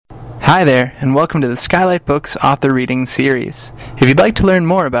Hi there, and welcome to the Skylight Books Author Reading Series. If you'd like to learn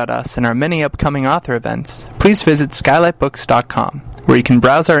more about us and our many upcoming author events, please visit skylightbooks.com, where you can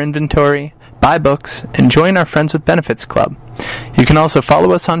browse our inventory, buy books, and join our Friends with Benefits Club. You can also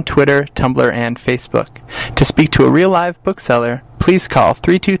follow us on Twitter, Tumblr, and Facebook. To speak to a real live bookseller, please call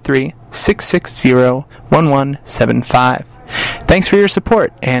 323-660-1175. Thanks for your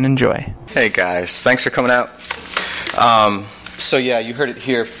support, and enjoy. Hey guys, thanks for coming out. So yeah, you heard it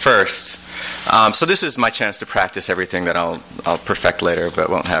here first. So this is my chance to practice everything that I'll perfect later,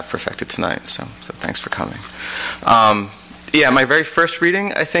 but won't have perfected tonight. So thanks for coming. Yeah, my very first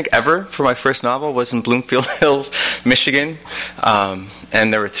reading, I think, ever for my first novel was in Bloomfield Hills, Michigan.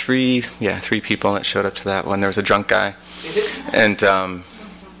 And there were three people that showed up to that one. There was a drunk guy, and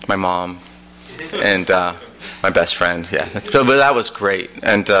my mom, and my best friend. Yeah, but that was great.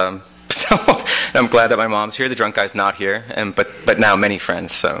 And so I'm glad that my mom's here. The drunk guy's not here, but now many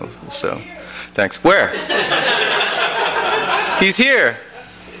friends. So thanks. Where? He's here.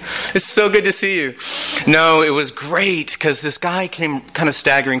 It's so good to see you. No, it was great because this guy came kind of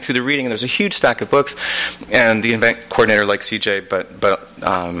staggering through the reading, and there's a huge stack of books, and the event coordinator, like CJ, but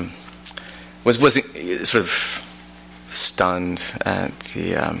was sort of stunned at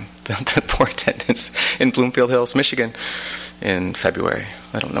the poor attendance in Bloomfield Hills, Michigan, in February.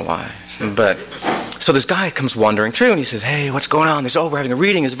 I don't know why, but so this guy comes wandering through, and he says, "Hey, what's going on?" They say, "Oh, we're having a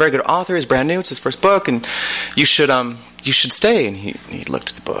reading. He's a very good author. He's brand new. It's his first book, and you should stay." And he looked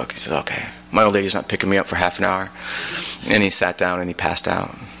at the book. He said, "Okay, my old lady's not picking me up for half an hour." And he sat down and he passed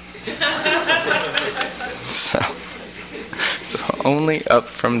out. So only up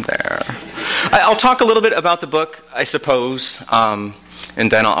from there. I'll talk a little bit about the book, I suppose, and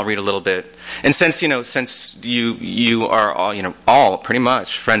then I'll read a little bit. And since you are all pretty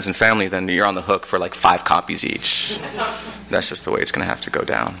much friends and family, then you're on the hook for like 5 copies each. That's just the way it's going to have to go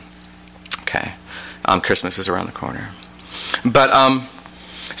down. Okay, Christmas is around the corner. But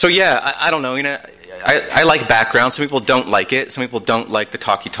so yeah, I don't know. I like background. Some people don't like it. Some people don't like the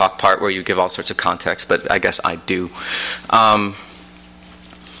talky talk part where you give all sorts of context. But I guess I do.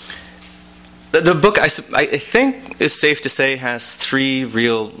 The book, I think, is safe to say, has 3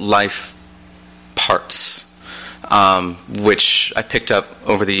 real life parts, which I picked up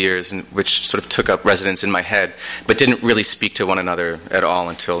over the years and which sort of took up residence in my head, but didn't really speak to one another at all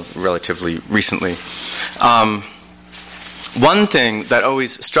until relatively recently. One thing that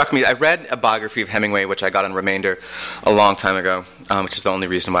always struck me, I read a biography of Hemingway, which I got on Remainder a long time ago, which is the only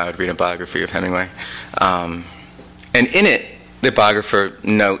reason why I would read a biography of Hemingway. And in it, the biographer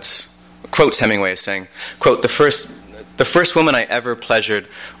quotes Hemingway as saying, quote, the first woman I ever pleasured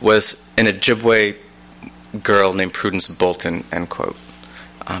was an Ojibwe girl named Prudence Bolton, end quote.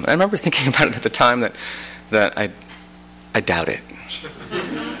 And I remember thinking about it at the time that I doubt it.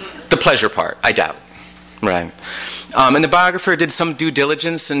 The pleasure part, I doubt. Right. And the biographer did some due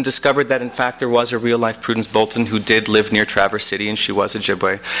diligence and discovered that, in fact, there was a real-life Prudence Bolton who did live near Traverse City, and she was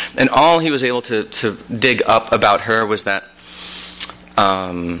Ojibwe. And all he was able to dig up about her was that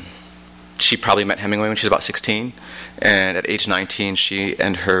she probably met Hemingway when she was about 16, and at age 19, she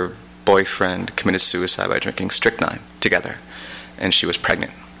and her boyfriend committed suicide by drinking strychnine together, and she was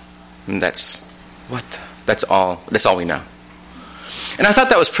pregnant. And that's all we know. And I thought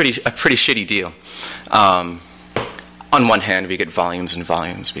that was a pretty shitty deal. On one hand, we get volumes and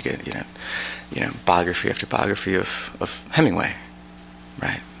volumes. We get biography after biography of Hemingway,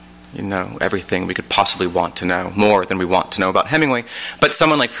 right? Everything we could possibly want to know, more than we want to know about Hemingway. But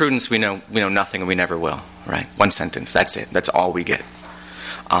someone like Prudence, we know nothing, and we never will, right? One sentence, that's it. That's all we get.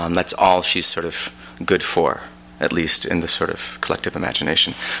 That's all she's sort of good for, at least in the sort of collective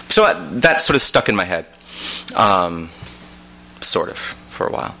imagination. So that sort of stuck in my head, sort of, for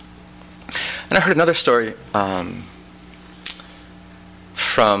a while. And I heard another story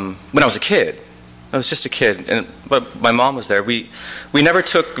from when I was a kid. I was just a kid, but my mom was there. We never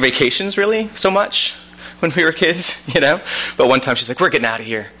took vacations really so much when we were kids, But one time she's like, "We're getting out of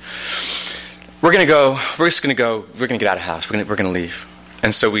here. We're gonna go. We're gonna get out of the house. We're gonna leave."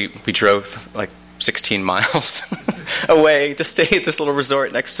 And so we drove like 16 miles away to stay at this little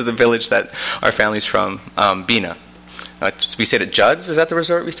resort next to the village that our family's from, Bina. We stayed at Judd's. Is that the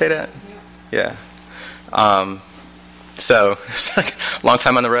resort we stayed at? Yeah. So it was like a long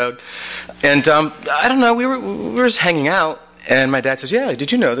time on the road. And I don't know, we were just hanging out, and my dad says, "Yeah,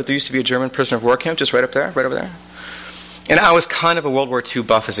 did you know that there used to be a German prisoner of war camp just right over there?" And I was kind of a World War II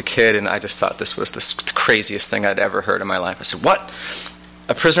buff as a kid, and I just thought this was the craziest thing I'd ever heard in my life. I said, "What?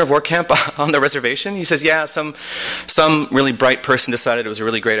 A prisoner of war camp on the reservation?" He says, "Yeah, some really bright person decided it was a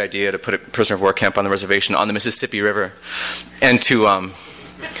really great idea to put a prisoner of war camp on the reservation on the Mississippi River, and to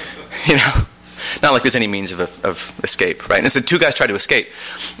Not like there's any means of escape, right? And so two guys tried to escape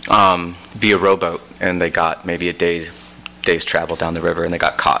via rowboat, and they got maybe a day's travel down the river, and they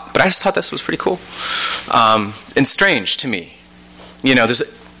got caught. But I just thought this was pretty cool and strange to me.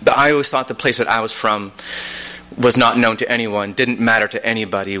 I always thought the place that I was from was not known to anyone, didn't matter to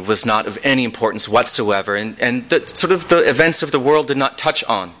anybody, was not of any importance whatsoever, and the sort of the events of the world did not touch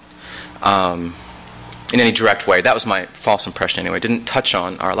on in any direct way. That was my false impression anyway. It didn't touch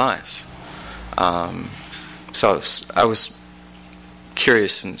on our lives. So I was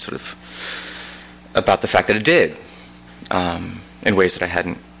curious and sort of about the fact that it did in ways that I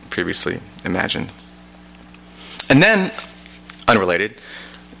hadn't previously imagined. And then, unrelated,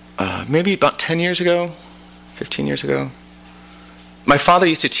 maybe about 10 years ago, 15 years ago, my father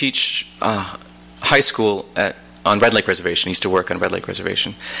used to teach high school on Red Lake Reservation. He used to work on Red Lake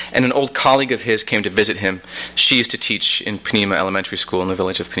Reservation. And an old colleague of his came to visit him. She used to teach in Panema Elementary School in the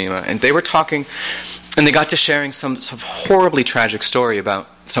village of Panema. And they were talking, and they got to sharing some horribly tragic story about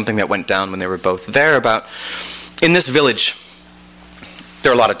something that went down when they were both there. About, in this village,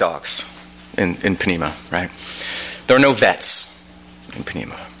 there are a lot of dogs in Panema, right? There are no vets in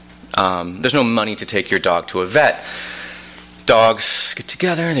Panema. There's no money to take your dog to a vet. Dogs get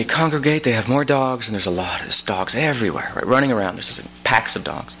together, they congregate, they have more dogs, and there's dogs everywhere, right, running around. There's packs of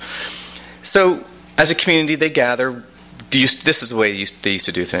dogs. So, as a community, they gather. This is the way they used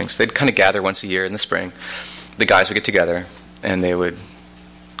to do things. They'd kind of gather once a year in the spring. The guys would get together, and they would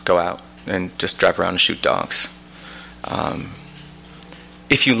go out and just drive around and shoot dogs.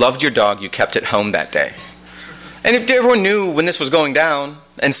 If you loved your dog, you kept it home that day. And if everyone knew when this was going down,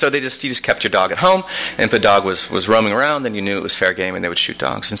 and so you just kept your dog at home, and if the dog was roaming around, then you knew it was fair game, and they would shoot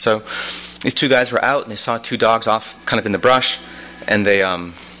dogs. And so these two guys were out, and they saw two dogs off kind of in the brush, and they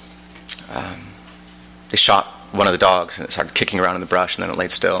shot one of the dogs, and it started kicking around in the brush, and then it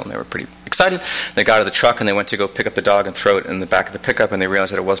laid still, and they were pretty excited. They got out of the truck, and they went to go pick up the dog and throw it in the back of the pickup, and they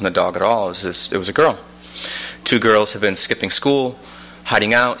realized that it wasn't a dog at all. It was a girl. Two girls had been skipping school,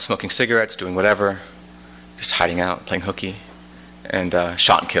 hiding out, smoking cigarettes, doing whatever, just hiding out, playing hooky, and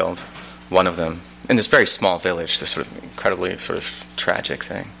shot and killed one of them in this very small village, this sort of incredibly sort of tragic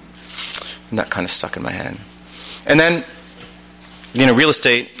thing. And that kind of stuck in my head. And then, real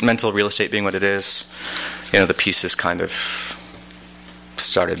estate, mental real estate being what it is, the pieces kind of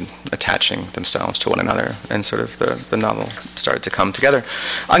started attaching themselves to one another, and sort of the novel started to come together.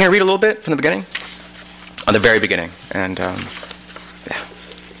 I'm going to read a little bit from the beginning, the very beginning, and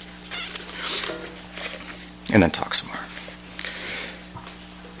and then talk some more.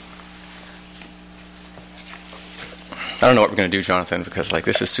 I don't know what we're going to do, Jonathan, because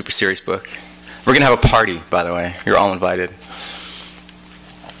this is a super serious book. We're going to have a party, by the way. You're all invited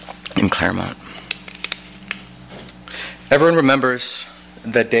in Claremont. Everyone remembers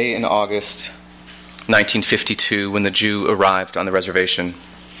that day in August 1952 when the Jew arrived on the reservation.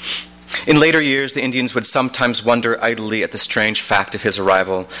 In later years, the Indians would sometimes wonder idly at the strange fact of his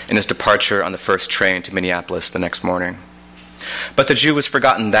arrival and his departure on the first train to Minneapolis the next morning. But the Jew was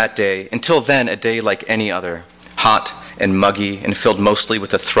forgotten that day, until then a day like any other, hot and muggy and filled mostly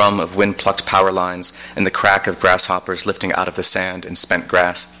with the thrum of wind-plucked power lines and the crack of grasshoppers lifting out of the sand and spent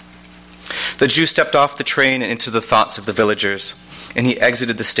grass. The Jew stepped off the train and into the thoughts of the villagers, and he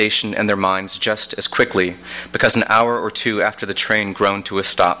exited the station and their minds just as quickly, because an hour or two after the train groaned to a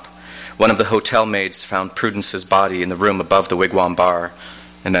stop, one of the hotel maids found Prudence's body in the room above the wigwam bar,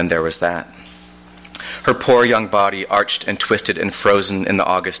 and then there was that. Her poor young body arched and twisted and frozen in the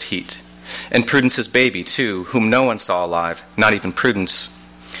August heat. And Prudence's baby, too, whom no one saw alive, not even Prudence,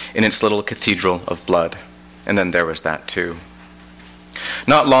 in its little cathedral of blood. And then there was that, too.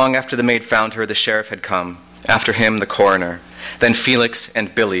 Not long after the maid found her, the sheriff had come. After him, the coroner. Then Felix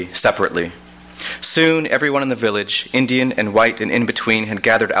and Billy, separately. Soon, everyone in the village, Indian and white and in between, had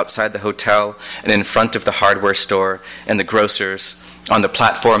gathered outside the hotel and in front of the hardware store and the grocer's, on the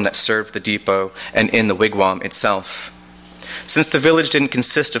platform that served the depot, and in the wigwam itself. Since the village didn't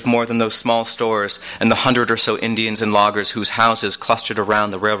consist of more than those small stores and the 100 or so Indians and loggers whose houses clustered around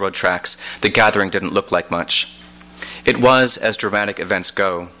the railroad tracks, the gathering didn't look like much. It was, as dramatic events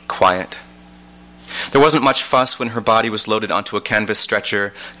go, quiet. There wasn't much fuss when her body was loaded onto a canvas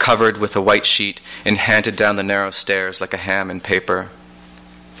stretcher, covered with a white sheet, and handed down the narrow stairs like a ham in paper.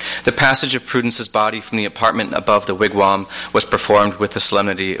 The passage of Prudence's body from the apartment above the wigwam was performed with the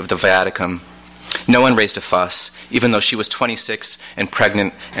solemnity of the viaticum. No one raised a fuss, even though she was 26 and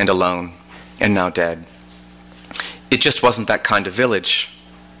pregnant and alone, and now dead. It just wasn't that kind of village.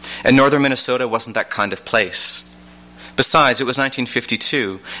 And northern Minnesota wasn't that kind of place. Besides, it was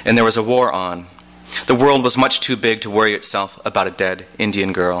 1952, and there was a war on. The world was much too big to worry itself about a dead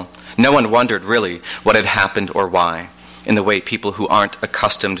Indian girl. No one wondered, really, what had happened or why, in the way people who aren't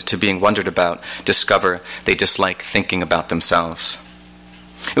accustomed to being wondered about discover they dislike thinking about themselves.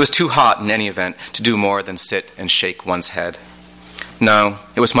 It was too hot, in any event, to do more than sit and shake one's head. No,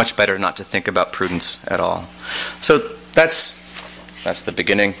 it was much better not to think about Prudence at all. So that's the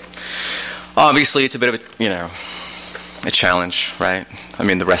beginning. Obviously, it's a bit of a challenge, right? I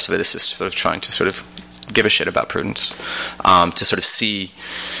mean, the rest of it is just sort of trying to sort of give a shit about Prudence, to sort of see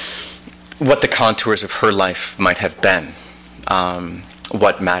what the contours of her life might have been,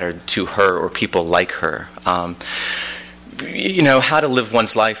 what mattered to her or people like her. How to live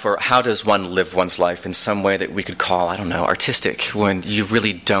one's life, or how does one live one's life in some way that we could call, I don't know, artistic, when you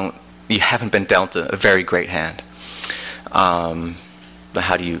really you haven't been dealt a very great hand. But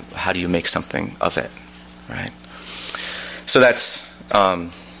how do you make something of it, right? So that's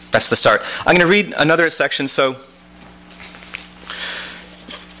the start. I'm going to read another section. So,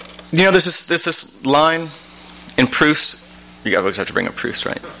 there's this line in Proust. You always have to bring up Proust,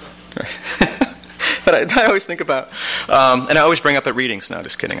 right? But I always think about, and I always bring up at readings. No,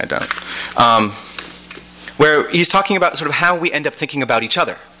 just kidding, I don't. Where he's talking about sort of how we end up thinking about each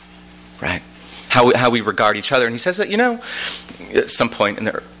other, right? How we regard each other. And he says that, at some point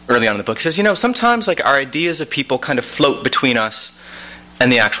early on in the book, he says, sometimes like our ideas of people kind of float between us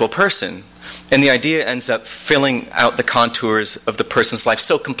and the actual person. And the idea ends up filling out the contours of the person's life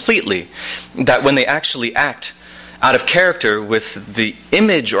so completely that when they actually act out of character with the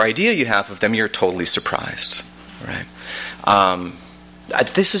image or idea you have of them, you're totally surprised, right?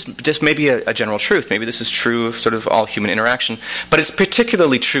 This is just maybe a general truth. Maybe this is true of sort of all human interaction, but it's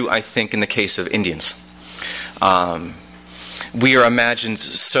particularly true, I think, in the case of Indians. We are imagined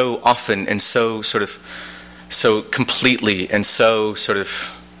so often and so completely and so sort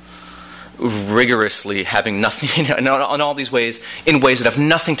of rigorously having nothing, in all these ways, in ways that have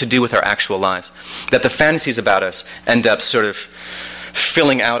nothing to do with our actual lives, that the fantasies about us end up sort of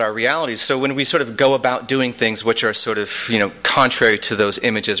filling out our realities. So when we sort of go about doing things which are sort of, contrary to those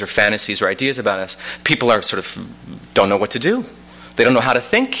images or fantasies or ideas about us, people are sort of don't know what to do. They don't know how to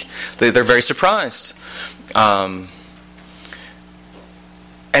think. They're very surprised. And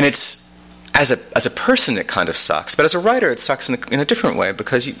it's, as a person, it kind of sucks. But as a writer, it sucks in a different way,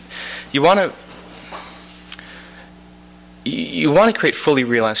 because you want to create fully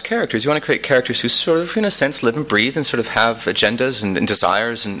realized characters. You want to create characters who sort of, in a sense, live and breathe and sort of have agendas and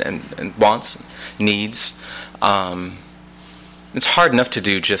desires and wants, and needs. It's hard enough to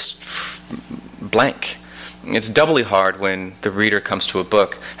do just blank. It's doubly hard when the reader comes to a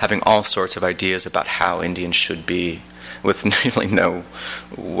book having all sorts of ideas about how Indians should be, with really no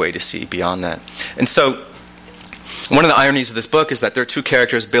way to see beyond that. And so, one of the ironies of this book is that there are two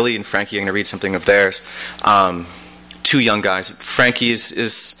characters, Billy and Frankie. I'm going to read something of theirs. Two young guys. Frankie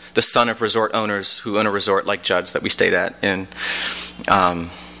is the son of resort owners who own a resort like Judd's that we stayed at in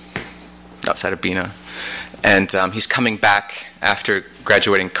outside of Bina. And he's coming back after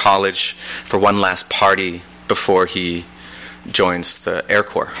graduating college for one last party before he joins the Air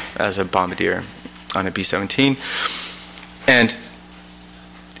Corps as a bombardier on a B-17. And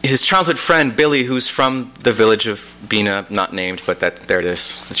his childhood friend, Billy, who's from the village of Bina, not named, but there it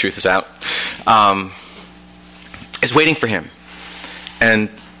is, the truth is out, is waiting for him. And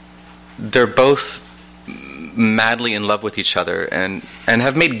they're both madly in love with each other and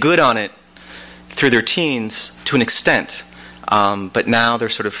have made good on it through their teens to an extent. But now they're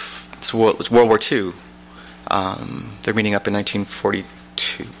sort of, it's World War II. They're meeting up in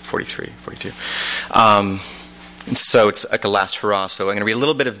 1942. And so it's like a last hurrah. So I'm going to read a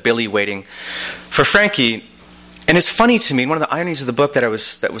little bit of Billy waiting for Frankie. And it's funny to me, one of the ironies of the book that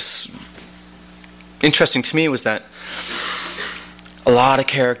was interesting to me was that a lot of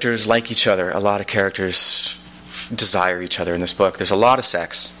characters like each other. A lot of characters desire each other in this book. There's a lot of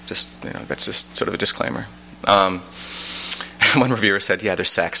sex. That's just sort of a disclaimer. One reviewer said, yeah, there's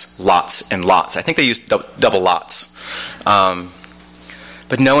sex. Lots and lots. I think they used double lots.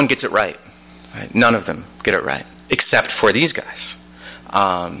 But no one gets it right. Right? None of them get it right, except for these guys.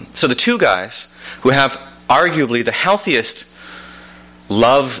 So the two guys who have arguably the healthiest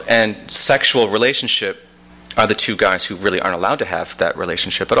love and sexual relationship are the two guys who really aren't allowed to have that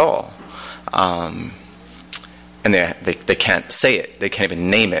relationship at all. And they can't say it. They can't even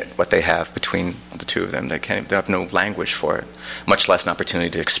name it, what they have between the two of them. They have no language for it, much less an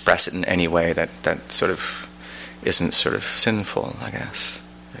opportunity to express it in any way that sort of isn't sort of sinful, I guess.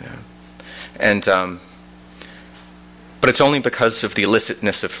 And but it's only because of the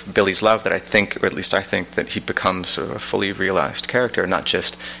illicitness of Billy's love that I think, or at least I think, that he becomes sort of a fully realized character, not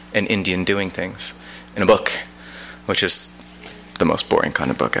just an Indian doing things in a book, which is the most boring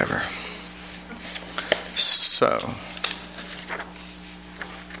kind of book ever. So,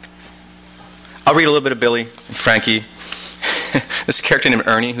 I'll read a little bit of Billy and Frankie. There's a character named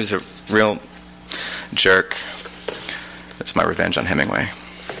Ernie who's a real jerk. That's my revenge on Hemingway.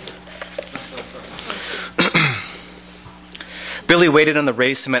 Billy waited on the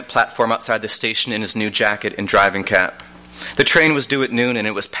raised cement platform outside the station in his new jacket and driving cap. The train was due at noon, and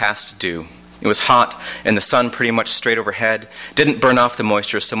it was past due. It was hot, and the sun pretty much straight overhead didn't burn off the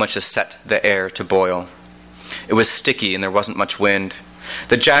moisture so much as set the air to boil. It was sticky, and there wasn't much wind.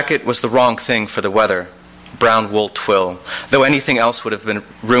 The jacket was the wrong thing for the weather, brown wool twill, though anything else would have been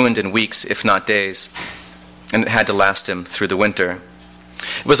ruined in weeks, if not days, and it had to last him through the winter.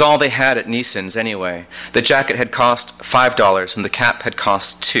 It was all they had at Neeson's anyway. The jacket had cost $5, and the cap had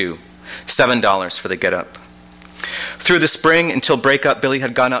cost $2, $7 for the get-up. Through the spring, until breakup, Billy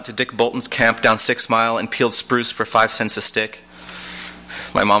had gone out to Dick Bolton's camp down 6 Mile and peeled spruce for 5 cents a stick.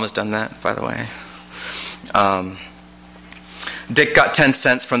 My mom has done that, by the way. Dick got 10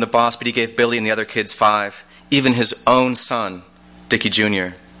 cents from the boss, but he gave Billy and the other kids 5, even his own son, Dickie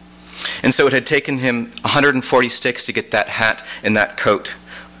Jr. And so it had taken him 140 sticks to get that hat and that coat,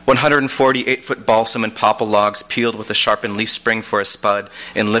 140 8-foot balsam and popple logs peeled with a sharpened leaf spring for a spud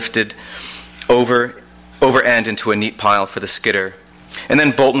and lifted over end into a neat pile for the skidder. And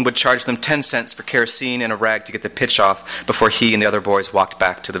then Bolton would charge them 10 cents for kerosene and a rag to get the pitch off before he and the other boys walked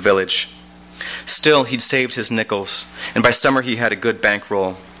back to the village. Still, he'd saved his nickels, and by summer he had a good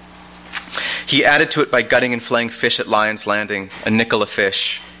bankroll. He added to it by gutting and filleting fish at Lyon's Landing, a nickel a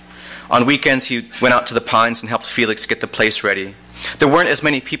fish. On weekends, he went out to the Pines and helped Felix get the place ready. There weren't as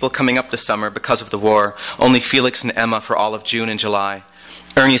many people coming up this summer because of the war, only Felix and Emma for all of June and July.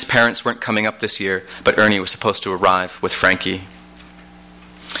 Ernie's parents weren't coming up this year, but Ernie was supposed to arrive with Frankie.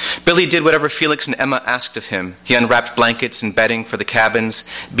 Billy did whatever Felix and Emma asked of him. He unwrapped blankets and bedding for the cabins,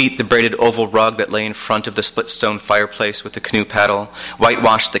 beat the braided oval rug that lay in front of the split stone fireplace with the canoe paddle,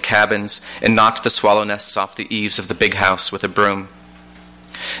 whitewashed the cabins, and knocked the swallow nests off the eaves of the big house with a broom.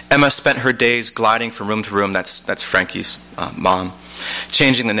 Emma spent her days gliding from room to room, that's Frankie's mom,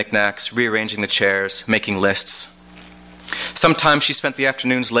 changing the knickknacks, rearranging the chairs, making lists. Sometimes she spent the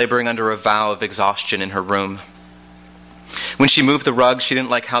afternoons laboring under a vow of exhaustion in her room. When she moved the rug, she didn't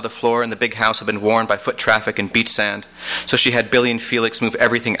like how the floor in the big house had been worn by foot traffic and beach sand, so she had Billy and Felix move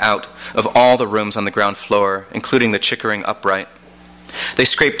everything out of all the rooms on the ground floor, including the Chickering upright. They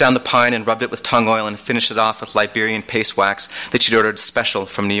scraped down the pine and rubbed it with tung oil and finished it off with Liberian paste wax that she'd ordered special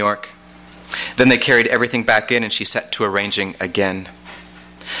from New York. Then they carried everything back in, and she set to arranging again.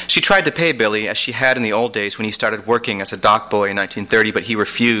 She tried to pay Billy, as she had in the old days when he started working as a dock boy in 1930, but he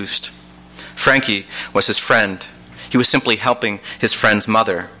refused. Frankie was his friend. He was simply helping his friend's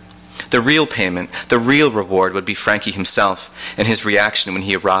mother. The real payment, the real reward would be Frankie himself and his reaction when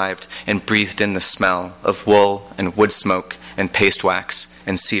he arrived and breathed in the smell of wool and wood smoke and paste wax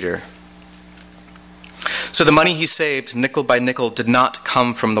and cedar. So the money he saved, nickel by nickel, did not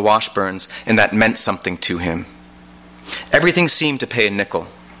come from the Washburns, and that meant something to him. Everything seemed to pay a nickel.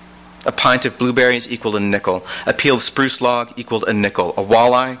 A pint of blueberries equaled a nickel. A peeled spruce log equaled a nickel. A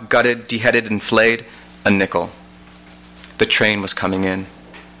walleye, gutted, deheaded, and flayed, a nickel. The train was coming in.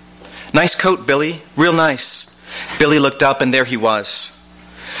 "Nice coat, Billy. Real nice." Billy looked up, and there he was.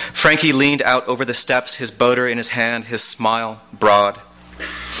 Frankie leaned out over the steps, his boater in his hand, his smile broad.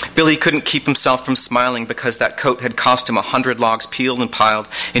 Billy couldn't keep himself from smiling because that coat had cost him 100 logs peeled and piled,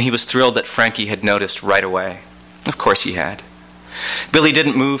 and he was thrilled that Frankie had noticed right away. Of course he had. Billy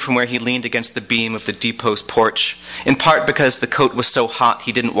didn't move from where he leaned against the beam of the depot's porch, in part because the coat was so hot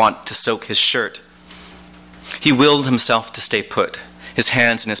he didn't want to soak his shirt. He willed himself to stay put, his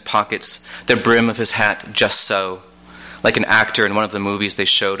hands in his pockets, the brim of his hat just so, like an actor in one of the movies they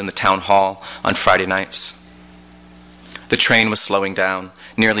showed in the town hall on Friday nights. The train was slowing down,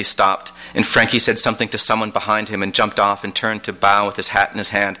 nearly stopped, and Frankie said something to someone behind him and jumped off and turned to bow with his hat in his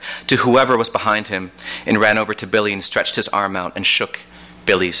hand to whoever was behind him, and ran over to Billy and stretched his arm out and shook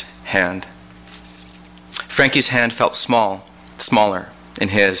Billy's hand. Frankie's hand felt smaller in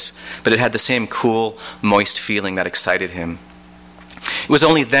his, but it had the same cool, moist feeling that excited him. It was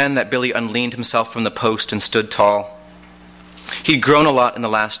only then that Billy unleaned himself from the post and stood tall. He'd grown a lot in the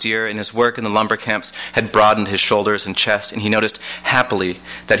last year, and his work in the lumber camps had broadened his shoulders and chest, and he noticed happily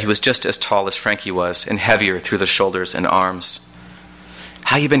that he was just as tall as Frankie was, and heavier through the shoulders and arms.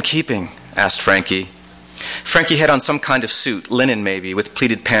 "How you been keeping?" asked Frankie. Frankie had on some kind of suit, linen maybe, with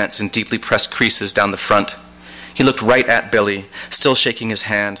pleated pants and deeply pressed creases down the front. He looked right at Billy, still shaking his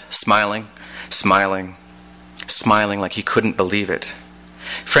hand, smiling like he couldn't believe it.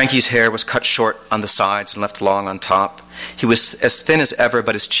 Frankie's hair was cut short on the sides and left long on top. He was as thin as ever,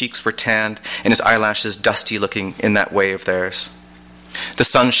 but his cheeks were tanned and his eyelashes dusty-looking in that way of theirs. The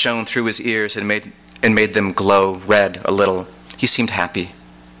sun shone through his ears and made them glow red a little. He seemed happy.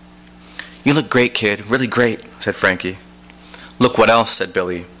 "You look great, kid, really great," said Frankie. "Look what else," said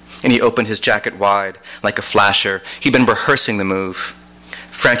Billy, and he opened his jacket wide, like a flasher. He'd been rehearsing the move.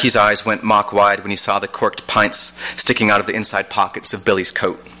 Frankie's eyes went mock wide when he saw the corked pints sticking out of the inside pockets of Billy's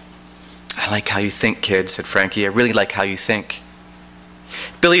coat. "I like how you think, kid," said Frankie. "I really like how you think."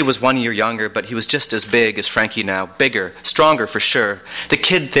 Billy was 1 year younger, but he was just as big as Frankie now. Bigger, stronger for sure. The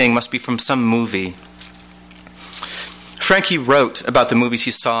kid thing must be from some movie. Frankie wrote about the movies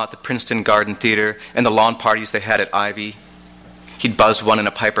he saw at the Princeton Garden Theater and the lawn parties they had at Ivy. He'd buzzed one in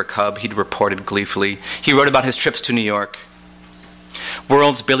a Piper Cub, he'd reported gleefully. He wrote about his trips to New York.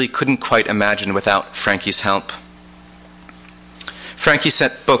 Worlds Billy couldn't quite imagine without Frankie's help. Frankie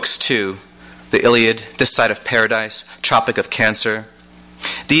sent books too. The Iliad, This Side of Paradise, Tropic of Cancer.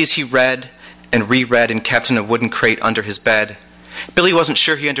 These he read and reread and kept in a wooden crate under his bed. Billy wasn't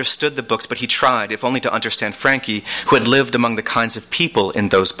sure he understood the books, but he tried, if only to understand Frankie, who had lived among the kinds of people in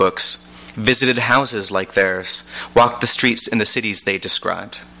those books, visited houses like theirs, walked the streets in the cities they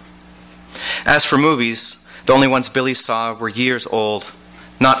described. As for movies, the only ones Billy saw were years old,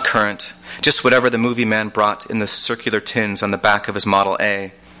 not current, just whatever the movie man brought in the circular tins on the back of his Model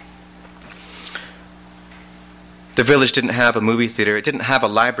A. The village didn't have a movie theater. It didn't have a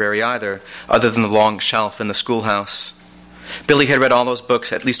library either, other than the long shelf in the schoolhouse. Billy had read all those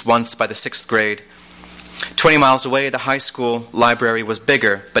books at least once by the 6th grade. 20 miles away, the high school library was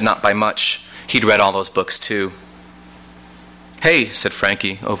bigger, but not by much. He'd read all those books too. "Hey," said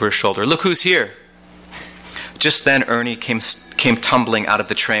Frankie over his shoulder, "look who's here." Just then Ernie came tumbling out of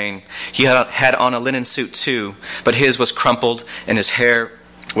the train. He had on a linen suit too, but his was crumpled and his hair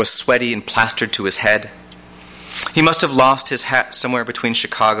was sweaty and plastered to his head. He must have lost his hat somewhere between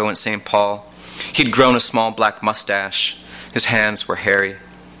Chicago and St. Paul. He'd grown a small black mustache. His hands were hairy.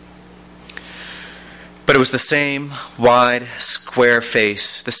 But it was the same wide, square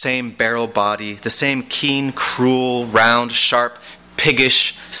face, the same barrel body, the same keen, cruel, round, sharp,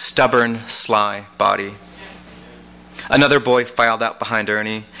 piggish, stubborn, sly body. Another boy filed out behind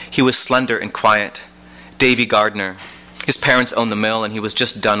Ernie. He was slender and quiet. Davy Gardner. His parents owned the mill, and he was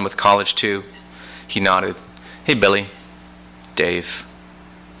just done with college, too. He nodded. "Hey, Billy." "Dave."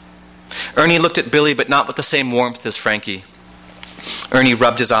 Ernie looked at Billy, but not with the same warmth as Frankie. Ernie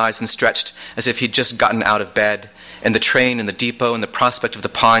rubbed his eyes and stretched as if he'd just gotten out of bed, and the train and the depot and the prospect of the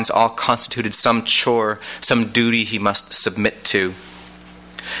pines all constituted some chore, some duty he must submit to.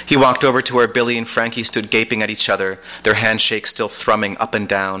 He walked over to where Billy and Frankie stood gaping at each other, their handshakes still thrumming up and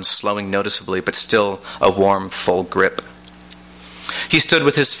down, slowing noticeably, but still a warm, full grip. He stood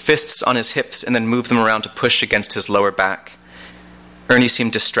with his fists on his hips and then moved them around to push against his lower back. Ernie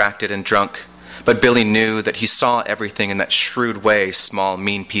seemed distracted and drunk, but Billy knew that he saw everything in that shrewd way small,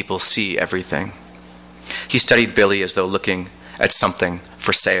 mean people see everything. He studied Billy as though looking at something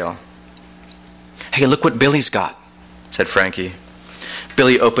for sale. "Hey, look what Billy's got," said Frankie.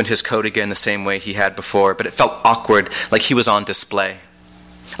 Billy opened his coat again the same way he had before, but it felt awkward, like he was on display,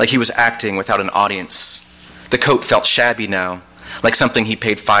 like he was acting without an audience. The coat felt shabby now, like something he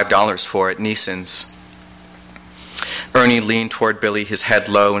paid $5 for at Neeson's. Ernie leaned toward Billy, his head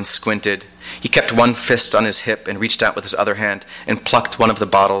low, and squinted. He kept one fist on his hip and reached out with his other hand and plucked one of the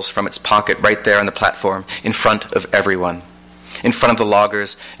bottles from its pocket right there on the platform in front of everyone, in front of the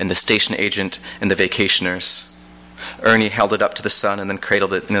loggers and the station agent and the vacationers. Ernie held it up to the sun and then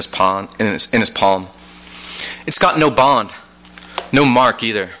cradled it in his palm. "It's got no bond, no mark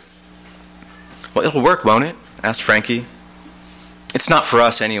either." "Well, it'll work, won't it?" asked Frankie. "It's not for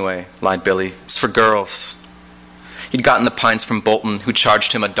us anyway," lied Billy. "It's for girls." He'd gotten the pines from Bolton, who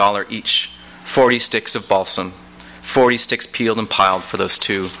charged him $1 each. 40 sticks of balsam. 40 sticks peeled and piled for those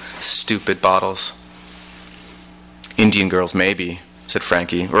 2 stupid bottles. "Indian girls, maybe," said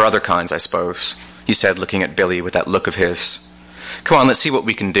Frankie. "Or other kinds, I suppose," he said, looking at Billy with that look of his. "Come on, let's see what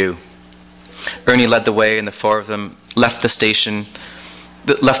we can do." Ernie led the way, and the 4 of them left the station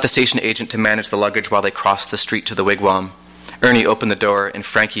agent to manage the luggage while they crossed the street to the wigwam. Ernie opened the door, and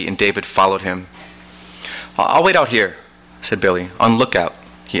Frankie and David followed him. "I'll wait out here," said Billy. "On lookout,"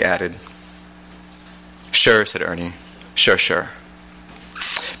 he added. "Sure," said Ernie. Sure.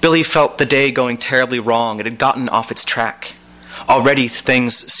 Billy felt the day going terribly wrong. It had gotten off its track. Already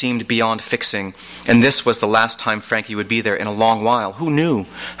things seemed beyond fixing, and this was the last time Frankie would be there in a long while. Who knew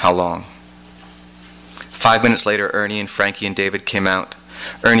how long? 5 minutes later, Ernie and Frankie and David came out.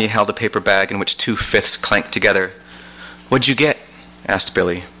 Ernie held a paper bag in which 2 fifths clanked together. "What'd you get?" asked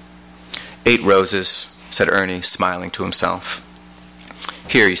Billy. 8 roses, said Ernie, smiling to himself.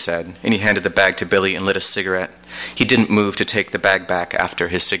 Here, he said, and he handed the bag to Billy and lit a cigarette. He didn't move to take the bag back after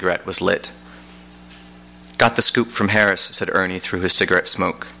his cigarette was lit. Got the scoop from Harris, said Ernie through his cigarette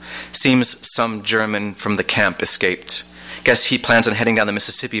smoke. Seems some German from the camp escaped. Guess he plans on heading down the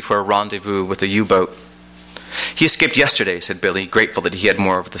Mississippi for a rendezvous with a U-boat. He escaped yesterday, said Billy, grateful that he had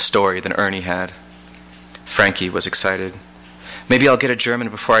more of the story than Ernie had. Frankie was excited. Maybe I'll get a German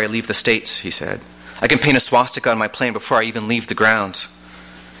before I leave the States, he said. I can paint a swastika on my plane before I even leave the ground.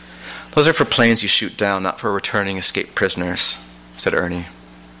 Those are for planes you shoot down, not for returning escaped prisoners, said Ernie.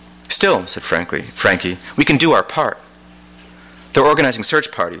 Still, said Frankie, we can do our part. They're organizing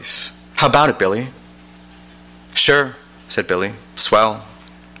search parties. How about it, Billy? Sure, said Billy. Swell.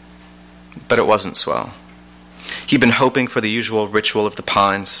 But it wasn't swell. He'd been hoping for the usual ritual of the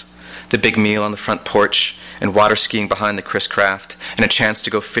pines, the big meal on the front porch, and water skiing behind the Chris Craft, and a chance to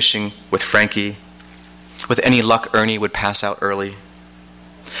go fishing with Frankie. With any luck, Ernie would pass out early.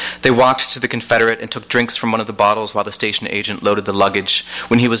 They walked to the Confederate and took drinks from one of the bottles while the station agent loaded the luggage.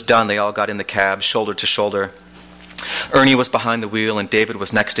 When he was done, they all got in the cab, shoulder to shoulder. Ernie was behind the wheel and David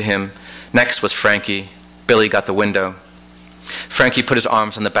was next to him. Next was Frankie. Billy got the window. Frankie put his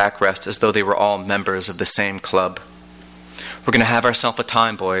arms on the backrest as though they were all members of the same club. We're going to have ourselves a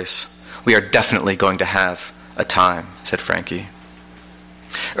time, boys. We are definitely going to have a time, said Frankie.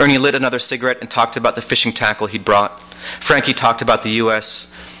 Ernie lit another cigarette and talked about the fishing tackle he'd brought. Frankie talked about the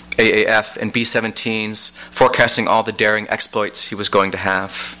U.S. AAF and B-17s, forecasting all the daring exploits he was going to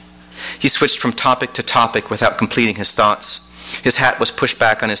have. He switched from topic to topic without completing his thoughts. His hat was pushed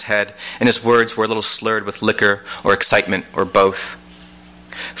back on his head, and his words were a little slurred with liquor or excitement or both.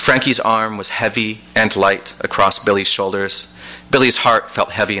 Frankie's arm was heavy and light across Billy's shoulders. Billy's heart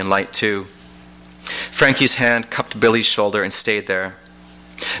felt heavy and light too. Frankie's hand cupped Billy's shoulder and stayed there.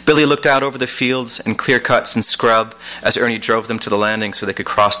 Billy looked out over the fields and clear cuts and scrub as Ernie drove them to the landing so they could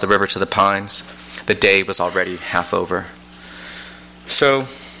cross the river to the pines. The day was already half over. So,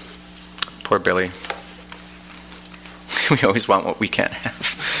 poor Billy. We always want what we can't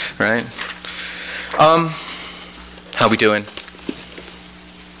have, right? How we doing?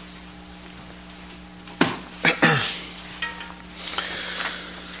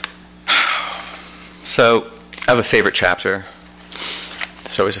 So, I have a favorite chapter.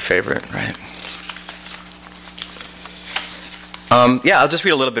 It's always a favorite, right? I'll just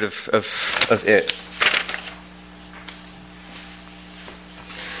read a little bit of it.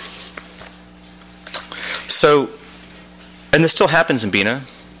 So, and this still happens in Bina,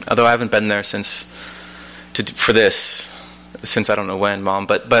 although I haven't been there since I don't know when, Mom.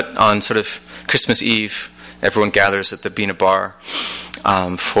 But on sort of Christmas Eve, everyone gathers at the Bina bar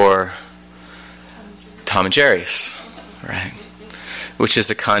for Tom and Jerry's, right? Which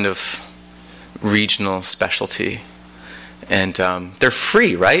is a kind of regional specialty. And they're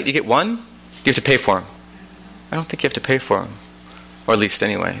free, right? You get one, you have to pay for them. I don't think you have to pay for them. Or at least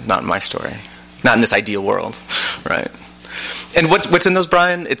anyway, not in my story. Not in this ideal world, right? And what's in those,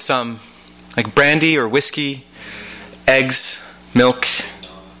 Brian? It's like brandy or whiskey, eggs, milk.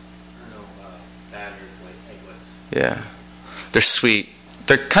 Battered like egglets. Yeah. They're sweet.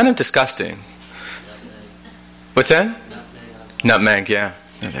 They're kind of disgusting. What's that? Nutmeg, yeah.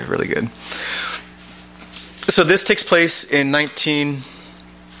 They're really good. So this takes place in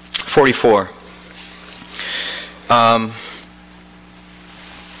 1944.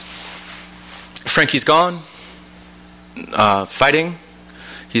 Frankie's gone, fighting.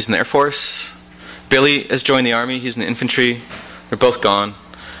 He's in the Air Force. Billy has joined the Army. He's in the infantry. They're both gone.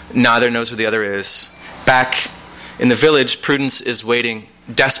 Neither knows where the other is. Back in the village, Prudence is waiting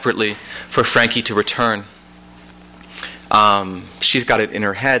desperately for Frankie to return. She's got it in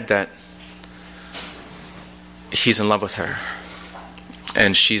her head that he's in love with her,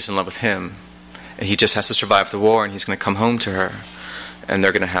 and she's in love with him, and he just has to survive the war, and he's going to come home to her, and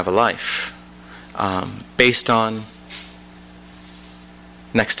they're going to have a life based on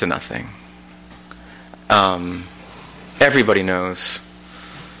next to nothing. Everybody knows,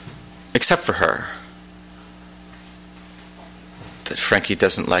 except for her, that Frankie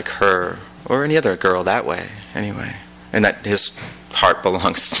doesn't like her or any other girl that way, anyway. And that his heart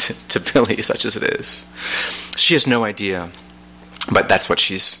belongs to Billy, such as it is. She has no idea, but that's what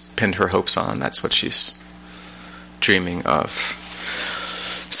she's pinned her hopes on. That's what she's dreaming of.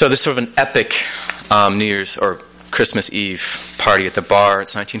 So this sort of an epic New Year's or Christmas Eve party at the bar.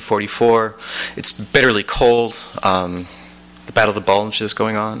 It's 1944. It's bitterly cold. The Battle of the Bulge is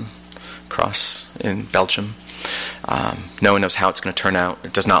going on across in Belgium. No one knows how it's going to turn out.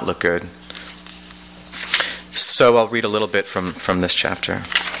 It does not look good. So I'll read a little bit from this chapter.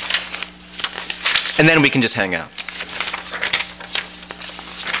 And then we can just hang out.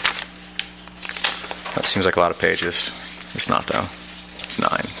 That seems like a lot of pages. It's not, though. It's 9.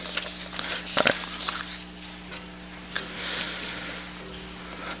 All right.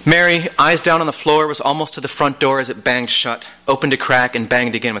 Mary, eyes down on the floor, was almost to the front door as it banged shut, opened a crack and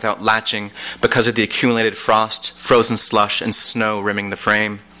banged again without latching because of the accumulated frost, frozen slush, and snow rimming the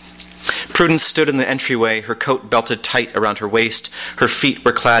frame. Prudence stood in the entryway, her coat belted tight around her waist. Her feet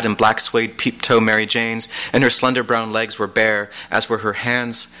were clad in black suede peep-toe Mary Janes, and her slender brown legs were bare, as were her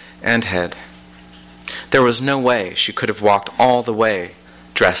hands and head. There was no way she could have walked all the way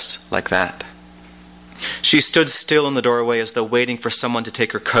dressed like that. She stood still in the doorway as though waiting for someone to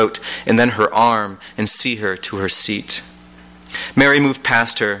take her coat and then her arm and see her to her seat. Mary moved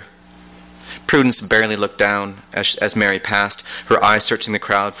past her. Prudence barely looked down as Mary passed, her eyes searching the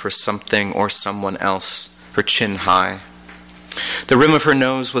crowd for something or someone else, her chin high. The rim of her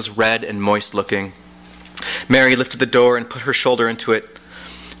nose was red and moist-looking. Mary lifted the door and put her shoulder into it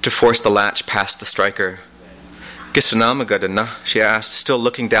to force the latch past the striker. "Gisanamagadana," she asked, still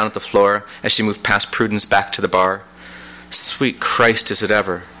looking down at the floor as she moved past Prudence back to the bar. "Sweet Christ, is it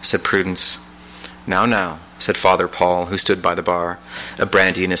ever," said Prudence. Now, said Father Paul, who stood by the bar, a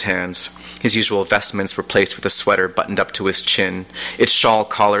brandy in his hands. His usual vestments were placed with a sweater buttoned up to his chin, its shawl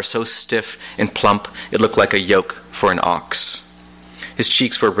collar so stiff and plump it looked like a yoke for an ox. His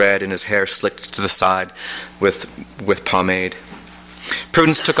cheeks were red and his hair slicked to the side with pomade.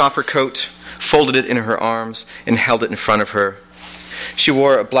 Prudence took off her coat, folded it in her arms, and held it in front of her. She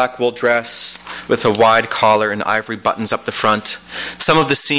wore a black wool dress with a wide collar and ivory buttons up the front. Some of the seams